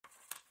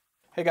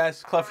Hey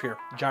guys, Clef here,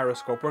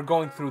 Gyroscope. We're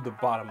going through the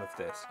bottom of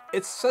this.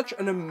 It's such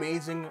an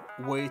amazing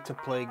way to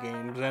play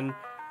games, and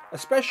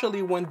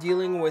especially when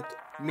dealing with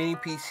mini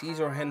PCs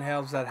or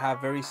handhelds that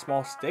have very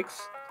small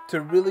sticks,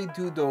 to really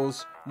do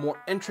those more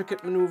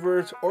intricate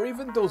maneuvers or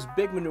even those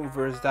big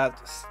maneuvers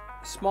that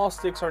small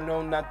sticks are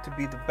known not to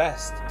be the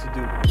best to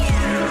do.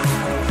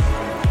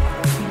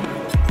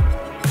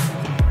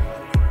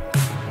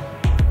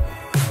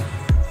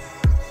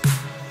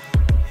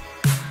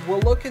 We'll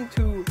look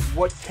into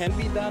what can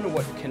be done,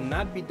 what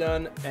cannot be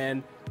done,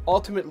 and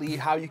ultimately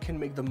how you can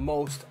make the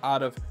most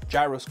out of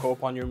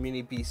Gyroscope on your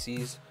mini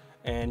PCs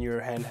and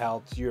your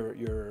handhelds,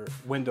 your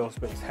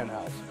Windows-based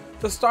handhelds.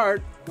 To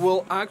start,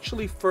 we'll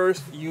actually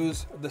first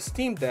use the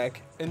Steam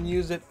Deck and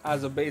use it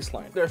as a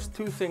baseline. There's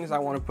two things I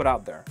want to put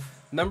out there.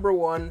 Number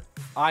one,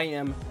 I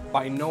am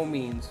by no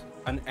means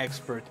an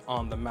expert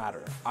on the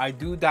matter. I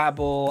do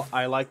dabble,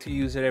 I like to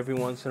use it every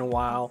once in a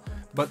while,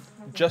 but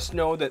just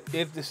know that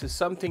if this is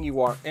something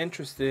you are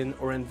interested in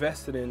or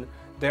invested in,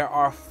 there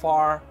are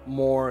far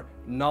more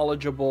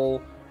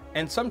knowledgeable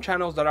and some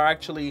channels that are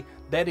actually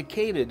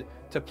dedicated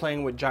to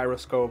playing with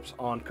gyroscopes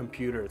on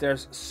computers.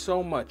 There's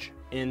so much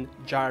in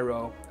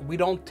gyro. We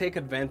don't take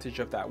advantage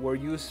of that. We're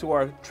used to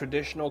our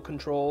traditional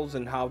controls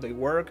and how they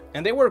work,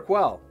 and they work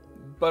well.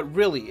 But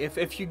really,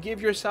 if you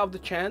give yourself the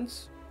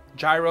chance,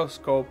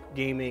 gyroscope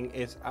gaming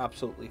is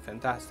absolutely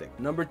fantastic.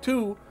 Number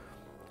two,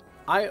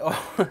 I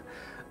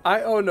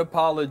owe an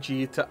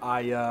apology to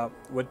Aya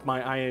with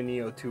my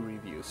AYANEO 2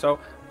 review. So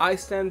I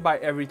stand by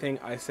everything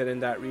I said in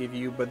that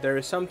review, but there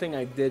is something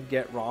I did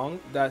get wrong,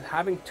 that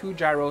having two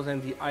gyros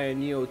and the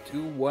AYANEO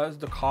 2 was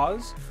the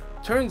cause.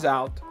 Turns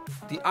out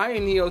the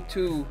AYANEO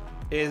 2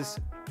 is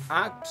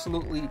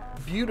absolutely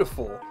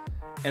beautiful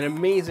and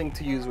amazing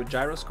to use with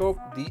gyroscope.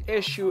 The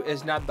issue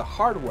is not the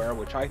hardware,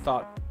 which I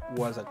thought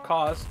was at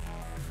cause.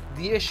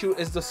 The issue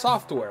is the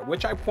software,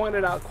 which I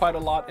pointed out quite a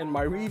lot in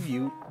my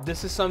review.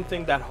 This is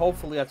something that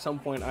hopefully at some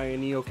point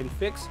AYANEO can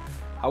fix.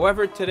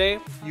 However, today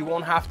you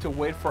won't have to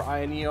wait for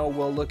AYANEO.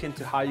 We'll look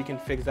into how you can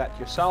fix that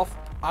yourself.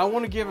 I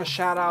want to give a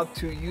shout out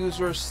to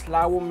user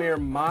Slawomir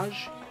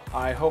Maj,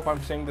 I hope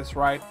I'm saying this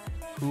right,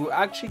 who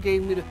actually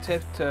gave me the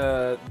tip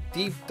to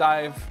deep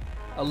dive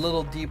a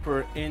little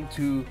deeper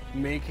into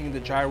making the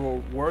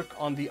gyro work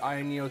on the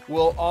AYANEO.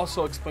 We'll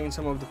also explain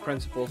some of the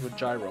principles with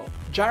gyro.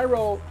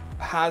 Gyro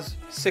has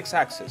 6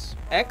 axes: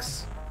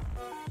 X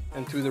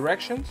in 2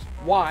 directions,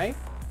 Y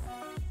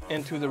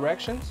in 2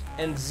 directions,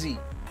 and Z.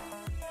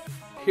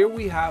 Here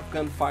we have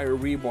Gunfire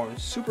Reborn.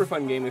 Super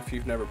fun game if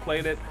you've never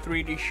played it.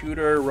 3D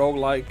shooter,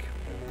 roguelike.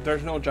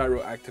 There's no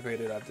gyro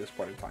activated at this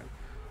point in time.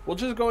 We'll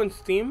just go in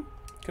Steam,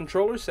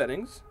 controller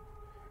settings,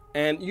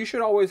 and you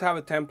should always have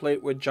a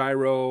template with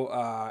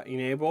gyro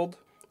enabled.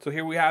 So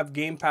here we have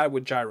gamepad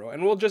with gyro,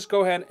 and we'll just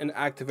go ahead and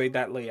activate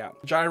that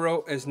layout.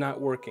 Gyro is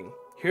not working.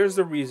 Here's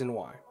the reason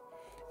why.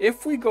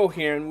 If we go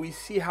here and we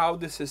see how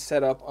this is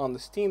set up on the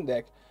Steam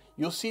Deck,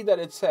 you'll see that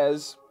it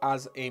says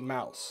as a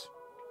mouse.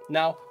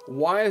 Now,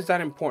 why is that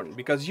important?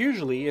 Because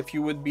usually if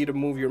you would be to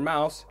move your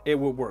mouse, it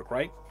would work,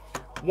 right?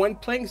 When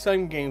playing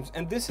some games,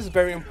 and this is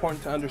very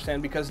important to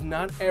understand because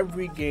not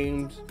every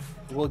game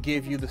will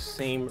give you the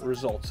same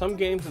result. Some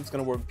games it's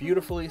going to work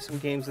beautifully, some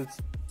games it's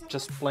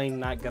just plain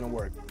not going to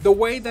work. The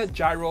way that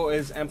gyro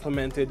is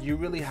implemented, you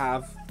really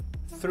have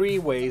 3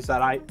 ways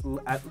that I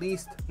at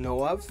least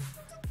know of.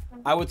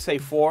 I would say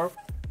 4.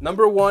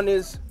 Number 1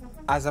 is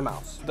as a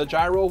mouse. The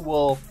gyro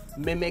will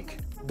mimic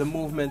the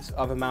movements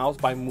of a mouse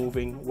by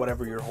moving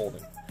whatever you're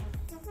holding.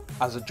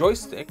 As a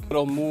joystick,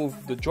 it'll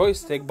move the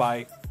joystick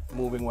by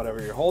moving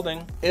whatever you're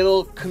holding.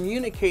 It'll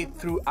communicate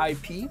through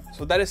IP.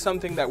 So that is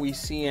something that we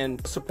see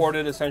and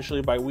supported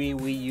essentially by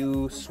Wii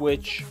U,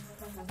 Switch,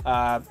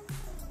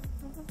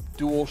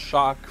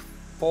 DualShock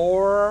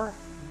 4.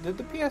 Did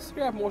the PS3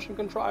 have motion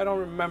control? I don't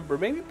remember.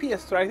 Maybe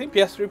PS3. I think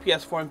PS3,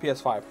 PS4, and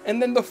PS5.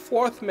 And then the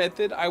 4th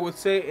method I would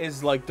say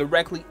is like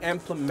directly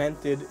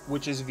implemented,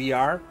 which is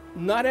VR.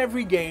 Not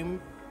every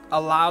game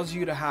allows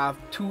you to have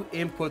 2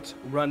 inputs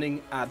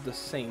running at the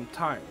same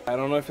time. I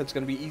don't know if it's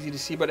going to be easy to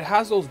see, but it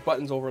has those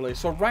buttons overlaid.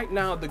 So right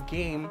now the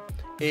game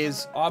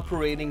is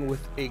operating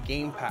with a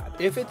gamepad.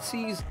 If it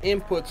sees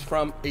inputs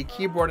from a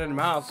keyboard and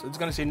mouse, it's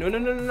going to say,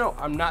 no,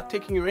 I'm not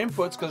taking your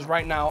inputs because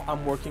right now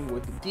I'm working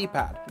with the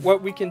D-pad.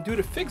 What we can do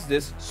to fix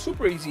this,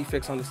 super easy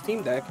fix on the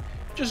Steam Deck,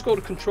 just go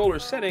to controller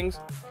settings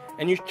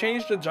and you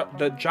change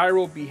the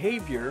gyro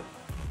behavior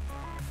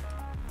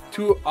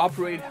to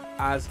operate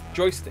as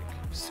joystick.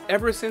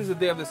 Ever since the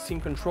day of the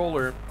Steam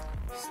controller,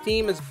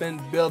 Steam has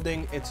been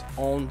building its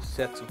own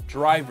sets of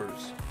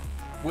drivers,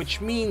 which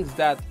means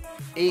that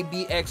A,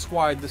 B, X,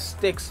 Y, the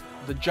sticks,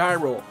 the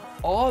gyro,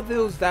 all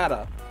those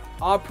data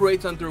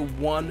operates under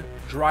one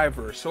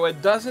driver. So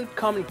it doesn't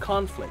come in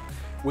conflict,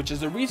 which is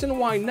the reason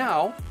why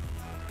now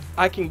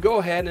I can go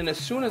ahead and as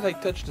soon as I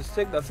touch the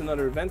stick, that's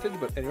another advantage,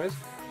 but anyways,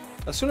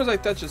 as soon as I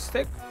touch the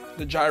stick,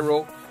 the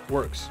gyro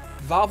works.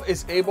 Valve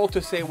is able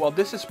to say, well,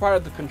 this is part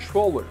of the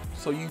controller.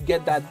 So you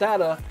get that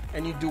data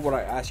and you do what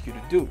I ask you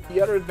to do.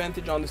 The other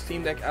advantage on the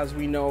Steam Deck, as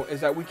we know,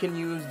 is that we can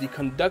use the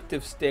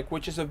conductive stick,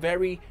 which is a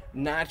very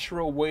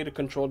natural way to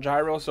control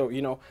gyro. So,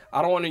 you know,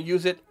 I don't want to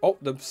use it. Oh,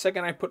 the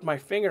second I put my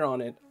finger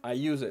on it, I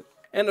use it.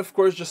 And of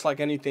course, just like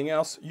anything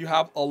else, you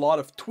have a lot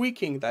of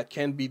tweaking that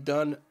can be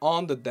done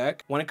on the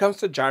deck. When it comes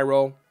to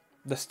gyro,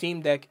 the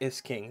Steam Deck is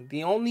king.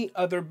 The only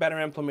other better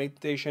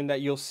implementation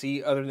that you'll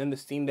see other than the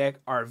Steam Deck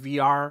are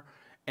VR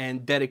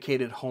and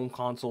dedicated home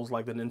consoles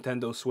like the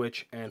Nintendo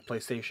Switch and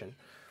PlayStation.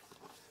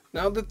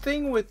 Now, the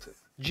thing with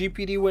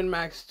GPD Win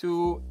Max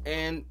 2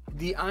 and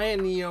the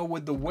AYANEO,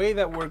 with the way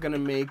that we're gonna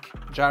make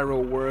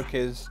gyro work,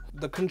 is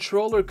the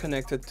controller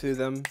connected to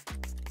them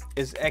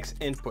is X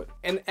input,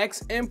 and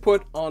X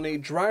input on a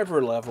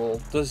driver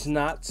level does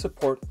not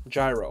support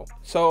gyro.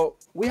 So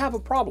we have a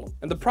problem,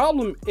 and the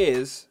problem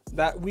is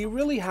that we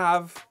really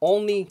have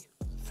only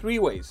 3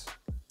 ways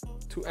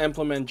to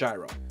implement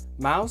gyro: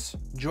 mouse,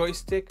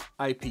 joystick,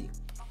 IP.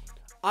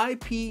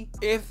 IP,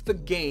 if the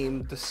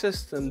game, the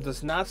system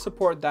does not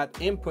support that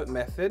input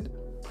method,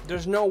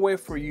 there's no way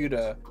for you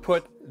to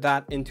put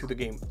that into the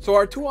game. So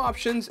our 2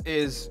 options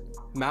is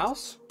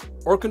mouse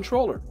or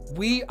controller.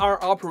 We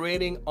are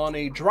operating on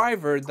a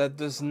driver that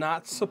does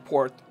not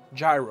support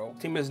gyro.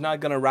 Steam is not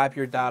gonna wrap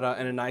your data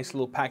in a nice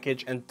little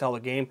package and tell the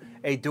game,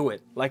 hey, do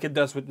it, like it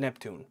does with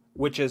Neptune,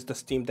 which is the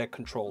Steam Deck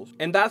controls.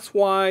 And that's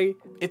why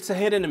it's a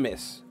hit and a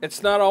miss.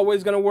 It's not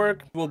always gonna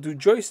work. We'll do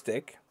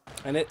joystick,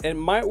 and it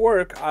might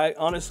work. I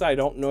honestly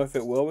don't know if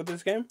it will with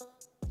this game.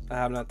 I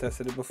have not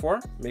tested it before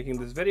making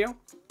this video.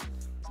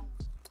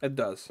 It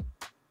does.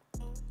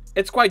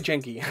 It's quite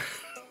janky,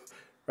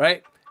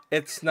 right?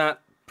 It's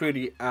not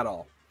pretty at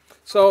all.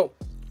 So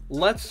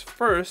let's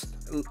first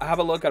have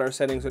a look at our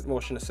settings with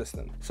Motion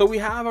Assistant. So we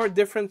have our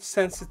different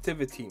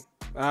sensitivity.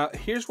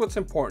 Here's what's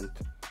important.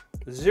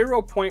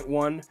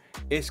 0.1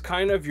 is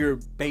kind of your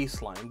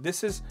baseline.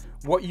 This is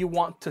what you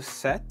want to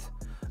set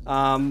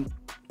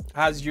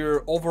as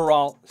your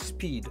overall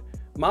speed.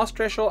 Mouse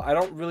threshold, I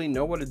don't really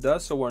know what it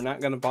does, so we're not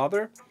gonna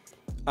bother.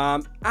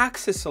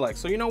 Axis select.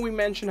 So you know we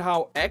mentioned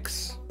how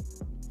X,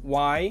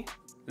 Y,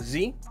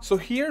 Z. So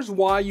here's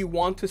why you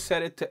want to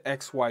set it to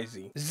X, Y,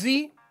 Z.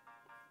 Z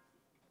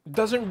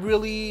doesn't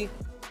really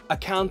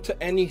account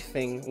to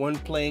anything when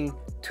playing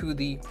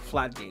 2D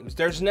flat games.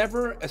 There's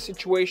never a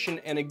situation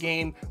in a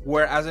game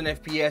where as an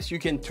FPS you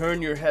can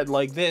turn your head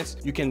like this,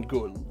 you can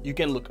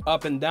look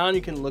up and down,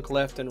 you can look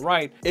left and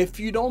right. If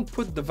you don't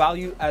put the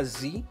value as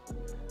Z,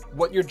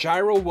 what your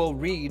gyro will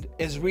read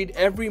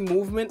every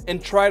movement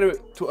and try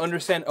to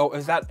understand, oh,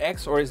 is that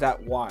X or is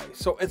that Y?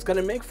 So it's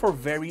gonna make for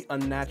very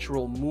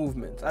unnatural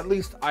movements, at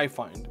least I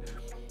find.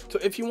 So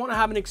if you want to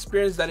have an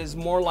experience that is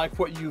more like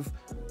what you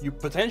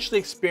potentially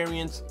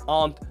experience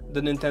on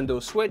the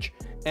Nintendo Switch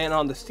and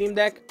on the Steam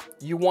Deck,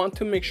 you want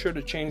to make sure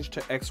to change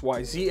to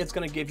XYZ. It's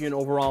going to give you an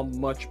overall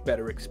much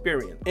better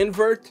experience.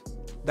 Invert,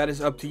 that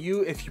is up to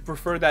you. If you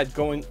prefer that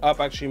going up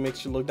actually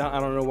makes you look down, I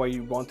don't know why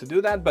you want to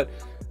do that, but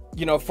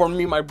you know, for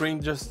me, my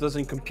brain just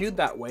doesn't compute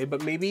that way,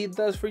 but maybe it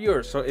does for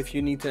yours. So if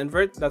you need to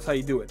invert, that's how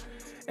you do it.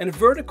 And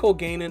vertical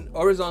gain and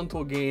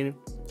horizontal gain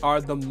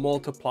are the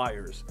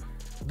multipliers.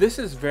 This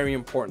is very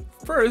important.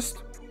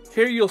 First,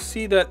 here you'll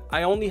see that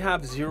I only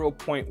have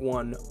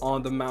 0.1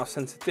 on the mouse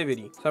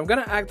sensitivity. So I'm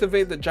gonna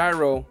activate the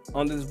gyro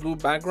on this blue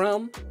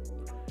background,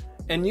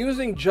 and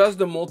using just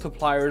the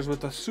multipliers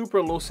with a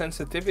super low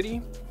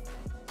sensitivity,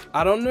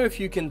 I don't know if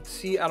you can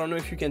see, I don't know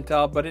if you can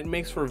tell, but it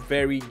makes for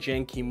very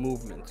janky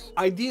movements.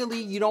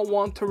 Ideally, you don't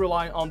want to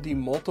rely on the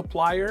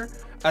multiplier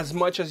as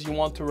much as you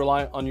want to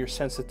rely on your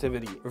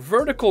sensitivity.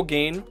 Vertical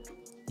gain,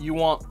 you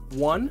want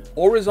 1.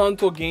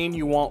 Horizontal gain,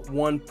 you want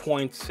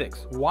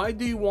 1.6. Why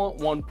do you want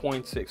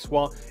 1.6?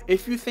 Well,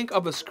 if you think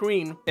of a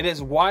screen, it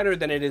is wider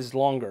than it is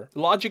longer.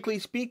 Logically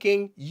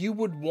speaking, you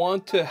would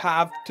want to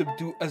have to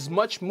do as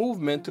much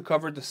movement to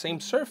cover the same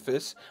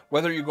surface,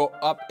 whether you go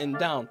up and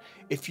down.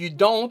 If you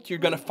don't, you're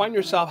gonna find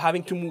yourself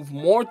having to move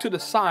more to the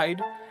side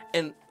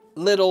and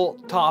little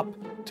top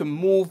to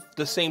move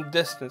the same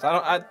distance.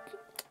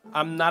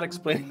 I'm not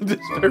explaining this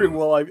very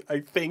well, I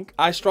think.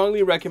 I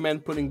strongly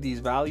recommend putting these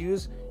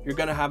values. You're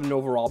gonna have an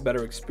overall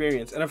better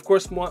experience. And of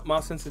course,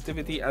 mouse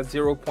sensitivity at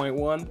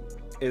 0.1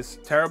 is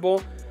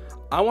terrible.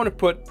 I wanna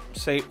put,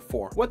 say,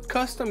 4. What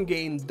custom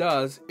gain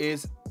does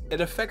is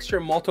it affects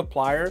your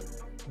multiplier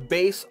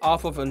based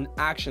off of an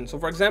action. So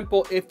for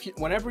example,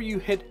 whenever you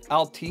hit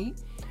LT,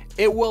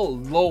 it will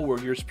lower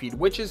your speed,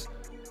 which is,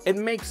 it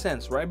makes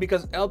sense, right?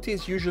 Because LT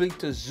is usually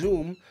to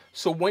zoom.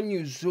 So when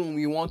you zoom,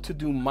 you want to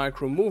do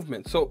micro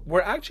movement. So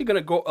we're actually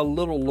gonna go a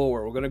little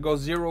lower. We're gonna go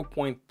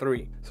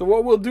 0.3. So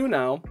what we'll do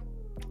now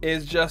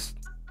is just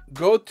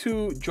go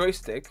to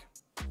joystick,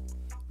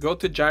 go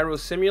to gyro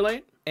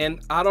simulate.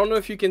 And I don't know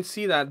if you can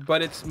see that,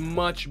 but it's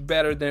much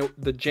better than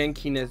the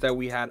jankiness that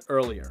we had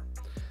earlier.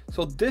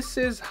 So this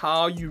is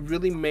how you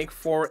really make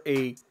for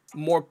a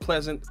more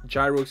pleasant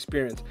gyro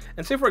experience.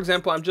 And say for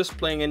example, I'm just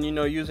playing and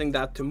using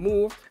that to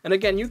move, and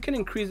again you can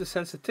increase the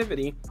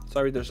sensitivity.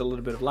 Sorry, there's a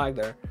little bit of lag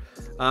there.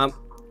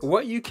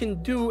 what you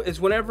can do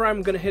is whenever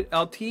I'm gonna hit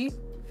LT,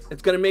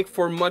 it's gonna make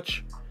for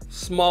much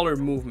smaller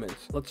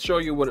movements. Let's show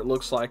you what it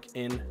looks like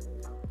in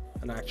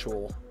an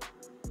actual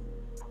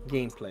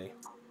gameplay.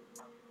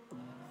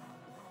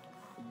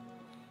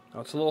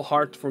 Now it's a little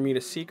hard for me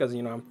to see because,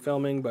 you know, I'm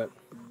filming, but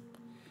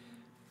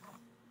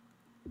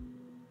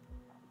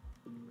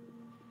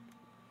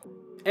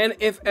and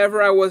if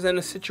ever I was in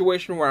a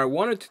situation where I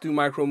wanted to do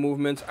micro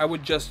movements, I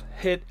would just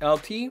hit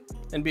LT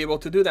and be able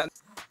to do that.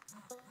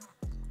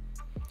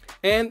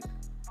 And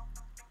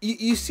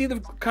you see the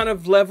kind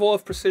of level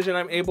of precision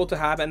I'm able to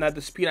have, and at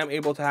the speed I'm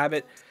able to have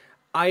it.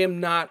 I am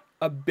not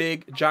a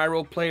big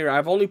gyro player.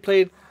 I've only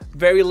played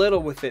very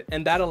little with it,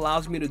 and that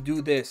allows me to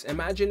do this.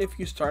 Imagine if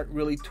you start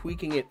really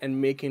tweaking it and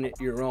making it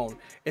your own.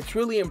 It's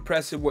really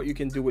impressive what you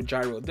can do with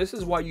gyro. This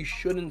is why you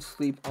shouldn't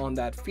sleep on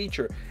that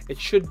feature. It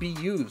should be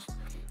used.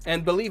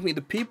 And believe me,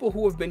 the people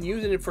who have been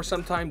using it for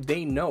some time,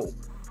 they know.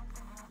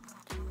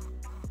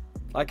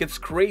 Like, it's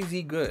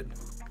crazy good.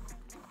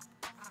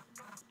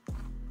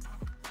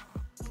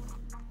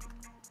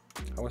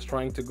 I was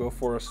trying to go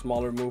for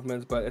smaller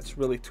movements, but it's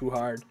really too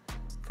hard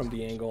from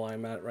the angle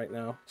I'm at right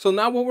now. So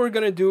now what we're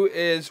gonna do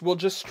is we'll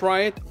just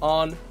try it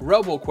on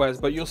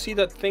RoboQuest, but you'll see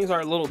that things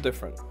are a little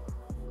different.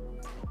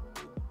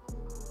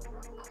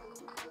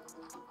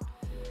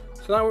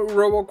 So now with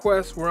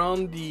RoboQuest, we're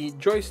on the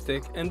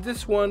joystick, and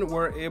this one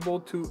we're able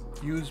to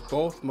use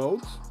both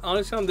modes.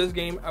 Honestly, on this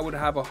game, I would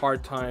have a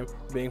hard time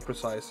being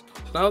precise.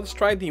 So now let's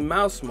try the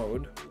mouse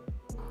mode.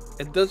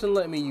 It doesn't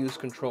let me use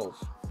controls.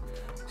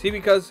 See,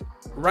 because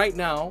right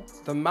now,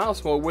 the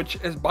mouse mode, which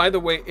is, by the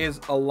way, is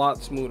a lot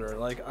smoother.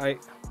 Like, I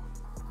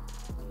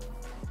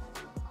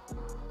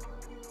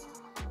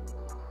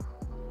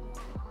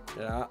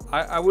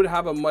would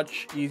have a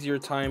much easier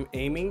time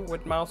aiming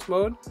with mouse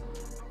mode.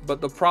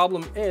 But the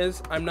problem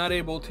is I'm not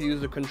able to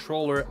use the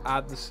controller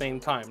at the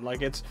same time. Like,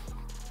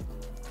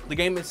 the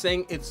game is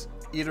saying it's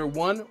either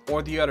one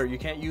or the other. You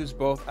can't use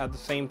both at the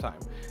same time.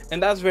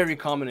 And that's very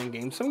common in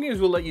games. Some games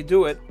will let you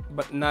do it,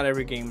 but not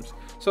every game.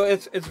 So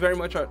it's very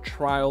much a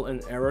trial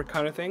and error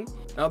kind of thing.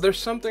 Now there's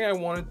something I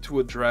wanted to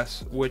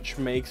address which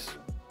makes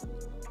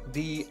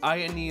the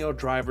AYANEO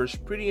drivers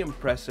pretty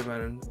impressive,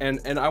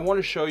 and I want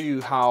to show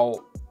you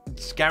how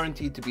it's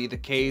guaranteed to be the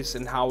case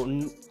and how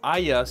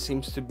AYA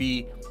seems to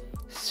be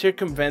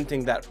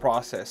circumventing that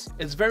process.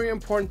 It's very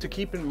important to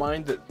keep in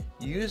mind that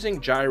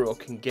using gyro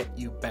can get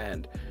you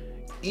banned.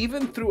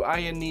 Even through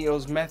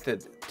AYANEO's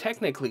method,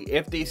 technically,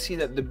 if they see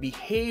that the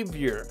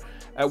behavior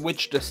at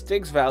which the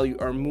sticks value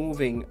are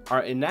moving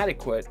are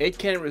inadequate, it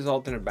can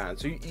result in a ban.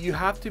 So you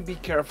have to be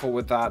careful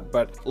with that.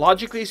 But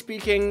logically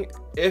speaking,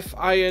 if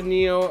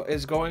AYANEO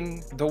is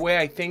going the way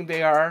I think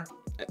they are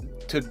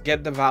to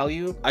get the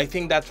value, I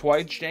think that's why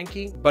it's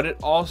janky, but it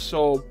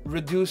also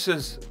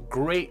reduces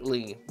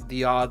greatly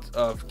the odds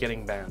of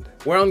getting banned.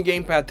 We're on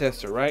gamepad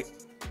tester, right?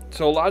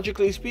 So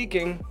logically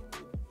speaking,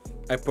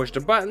 I push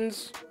the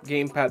buttons,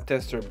 gamepad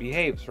tester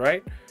behaves,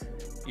 right?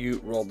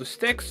 You roll the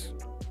sticks,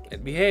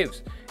 it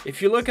behaves.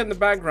 If you look in the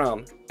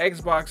background,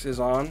 Xbox is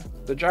on,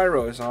 the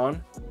gyro is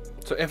on.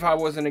 So if I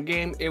was in a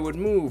game, it would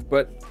move,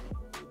 but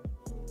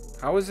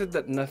how is it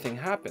that nothing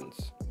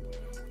happens?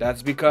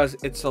 That's because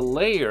it's a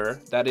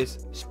layer that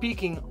is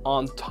speaking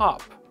on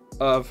top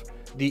of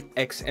the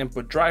X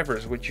input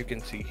drivers, which you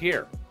can see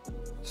here.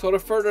 So to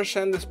further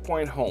send this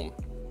point home,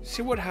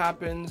 see what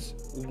happens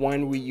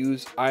when we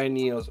use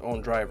AYANEO's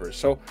own drivers.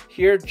 So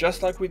here,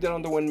 just like we did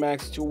on the Win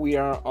Max 2, we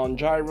are on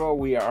gyro,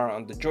 we are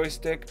on the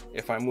joystick.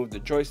 If I move the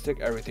joystick,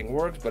 everything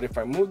works, but if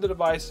I move the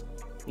device,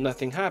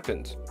 nothing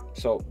happens.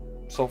 So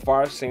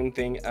far, same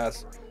thing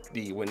as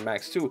the Win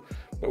Max 2.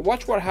 But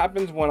watch what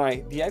happens when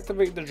I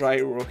deactivate the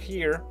gyro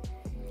here.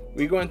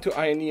 We go into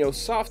AYANEO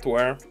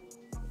software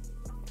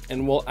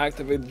and we'll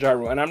activate the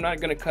gyro. And I'm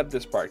not gonna cut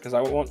this part because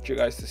I want you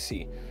guys to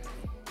see.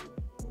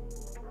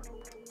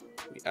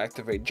 We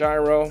activate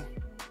gyro,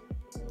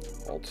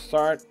 hold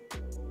start.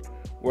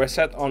 We're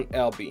set on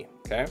LB,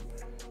 okay?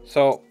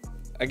 So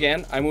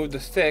again, I move the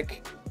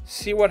stick.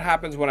 See what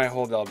happens when I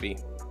hold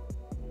LB.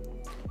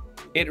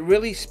 It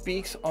really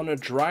speaks on a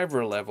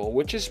driver level,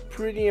 which is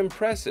pretty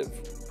impressive.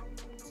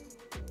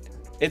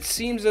 It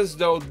seems as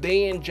though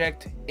they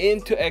inject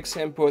into X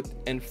input,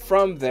 and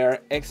from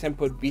there, X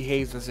input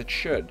behaves as it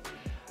should.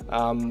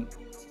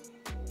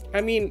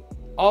 I mean,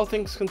 all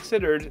things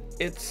considered,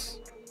 it's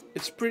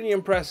pretty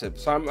impressive.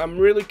 So I'm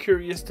really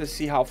curious to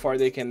see how far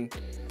they can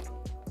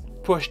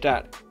push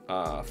that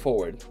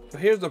forward. So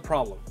here's the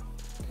problem.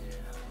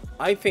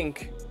 I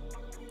think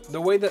the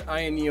way that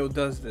AYANEO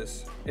does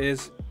this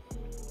is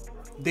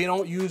they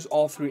don't use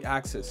all three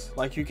axes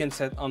like you can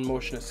set on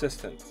motion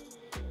assistant.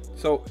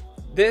 So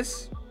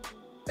this,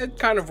 it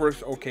kind of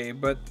works okay,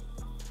 but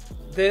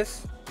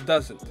this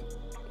doesn't.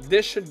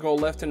 This should go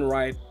left and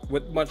right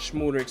with much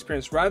smoother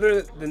experience.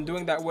 Rather than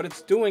doing that, what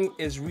it's doing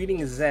is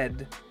reading Z,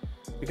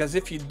 because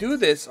if you do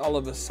this all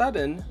of a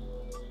sudden,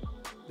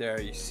 there,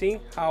 you see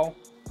how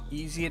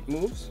easy it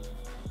moves.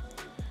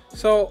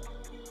 So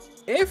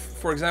if,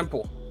 for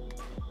example,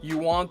 you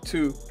want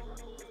to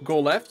go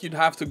left, you'd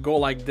have to go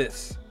like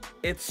this.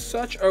 It's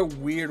such a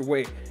weird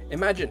way.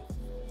 Imagine,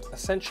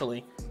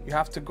 essentially, you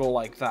have to go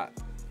like that.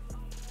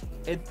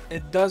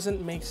 It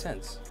doesn't make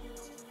sense.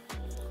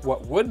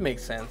 What would make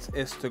sense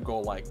is to go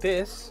like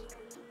this,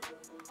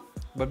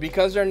 but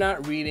because they're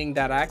not reading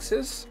that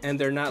axis and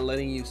they're not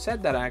letting you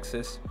set that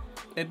axis,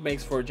 it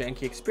makes for a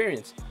janky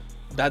experience.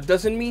 That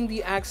doesn't mean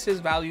the axis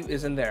value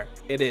isn't there.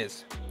 It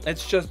is.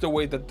 It's just the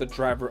way that the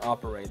driver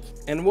operates.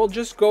 And we'll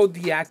just go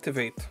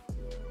deactivate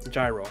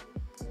gyro.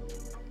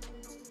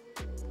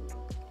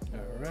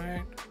 All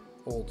right,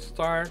 old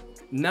start.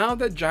 Now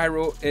that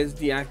gyro is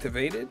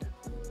deactivated,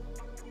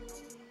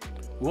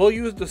 we'll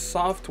use the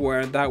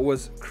software that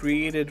was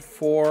created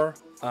for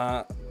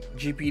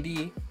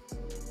GPD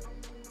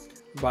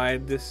by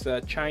this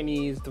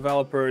Chinese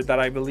developer that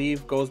I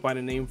believe goes by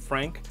the name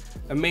Frank.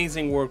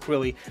 Amazing work,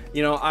 really.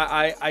 You know,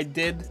 I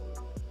did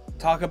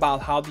talk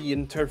about how the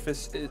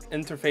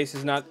interface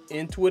is not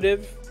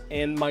intuitive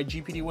in my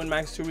GPD Win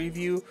Max 2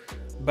 review,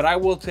 but I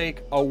will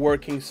take a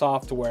working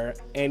software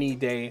any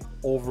day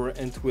over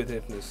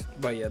intuitiveness.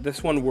 But yeah,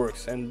 this one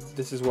works, and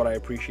this is what I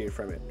appreciate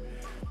from it.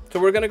 So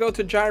we're gonna go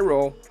to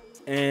gyro,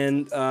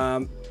 and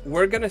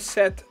we're gonna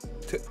set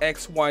to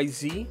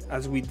XYZ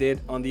as we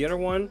did on the other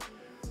one.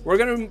 We're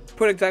gonna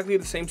put exactly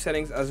the same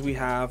settings as we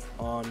have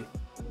on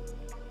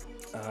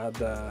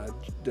the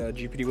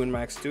GPD Win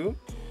Max 2.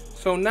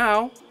 So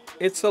now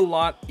it's a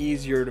lot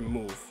easier to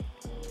move.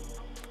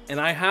 And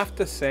I have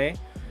to say,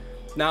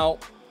 now,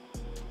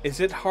 is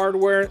it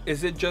hardware?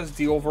 Is it just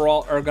the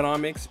overall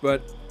ergonomics?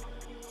 But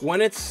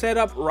when it's set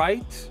up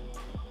right,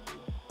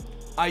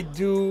 I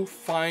do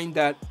find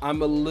that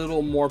I'm a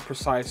little more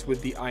precise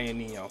with the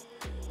AYANEO.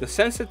 The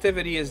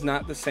sensitivity is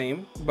not the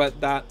same, but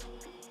that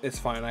is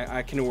fine.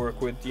 I can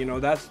work with, you know,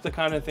 that's the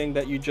kind of thing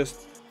that you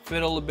just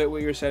fiddle a bit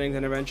with your settings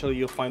and eventually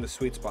you'll find the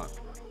sweet spot.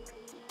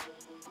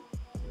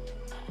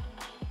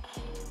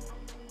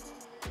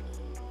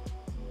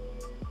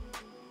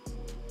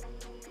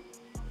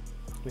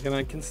 Again,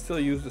 I can still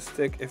use the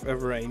stick if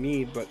ever I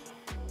need, but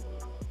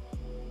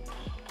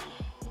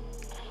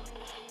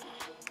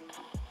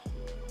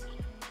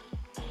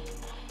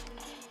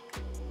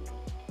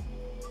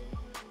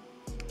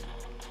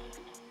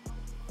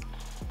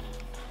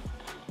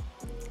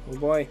oh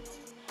boy.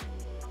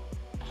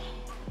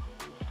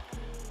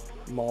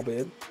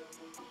 Morbid.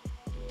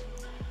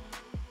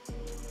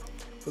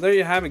 So there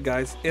you have it,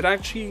 guys. It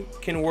actually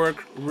can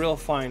work real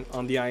fine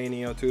on the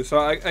AYANEO too.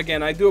 So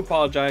again, I do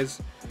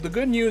apologize. The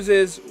good news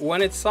is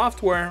when it's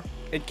software,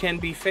 it can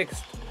be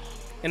fixed.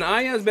 And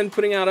AYA has been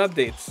putting out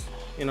updates,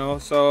 you know,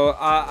 so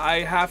I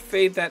have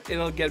faith that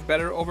it'll get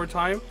better over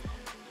time.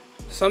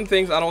 Some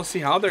things I don't see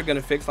how they're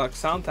gonna fix, like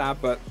sound tap,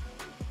 but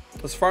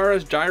as far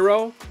as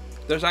gyro,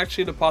 there's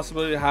actually the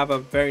possibility to have a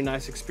very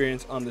nice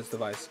experience on this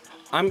device.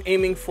 I'm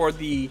aiming for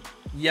the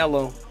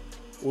yellow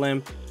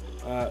lamp,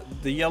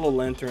 the yellow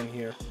lantern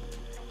here.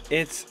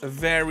 It's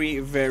very,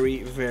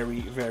 very,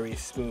 very, very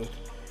smooth.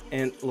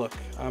 And look,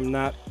 I'm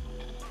not,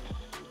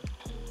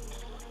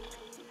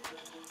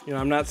 you know,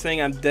 I'm not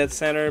saying I'm dead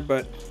center,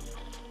 but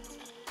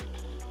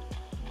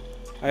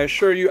I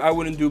assure you I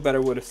wouldn't do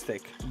better with a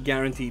stick,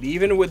 guaranteed.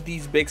 Even with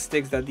these big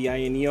sticks that the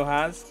AYANEO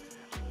has,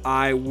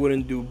 I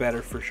wouldn't do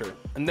better for sure.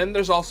 And then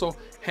there's also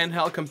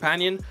Handheld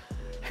Companion.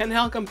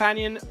 Handheld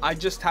Companion, I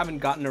just haven't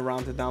gotten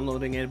around to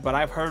downloading it, but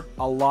I've heard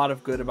a lot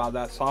of good about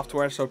that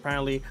software, so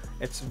apparently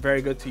it's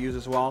very good to use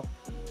as well.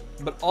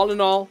 But all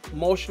in all,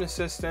 motion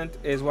assistant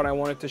is what I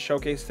wanted to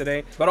showcase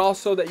today, but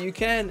also that you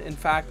can in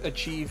fact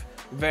achieve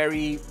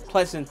very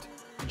pleasant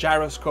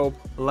gyroscope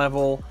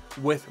level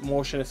with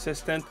motion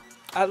assistant,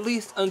 at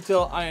least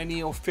until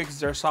AYANEO fix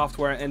their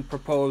software and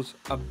propose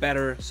a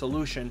better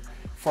solution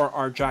for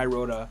our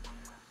gyro to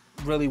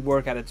really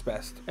work at its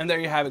best. And there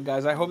you have it,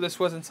 guys. I hope this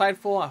was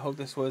insightful. I hope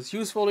this was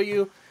useful to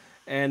you,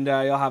 and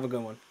y'all have a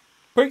good one.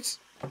 Peace.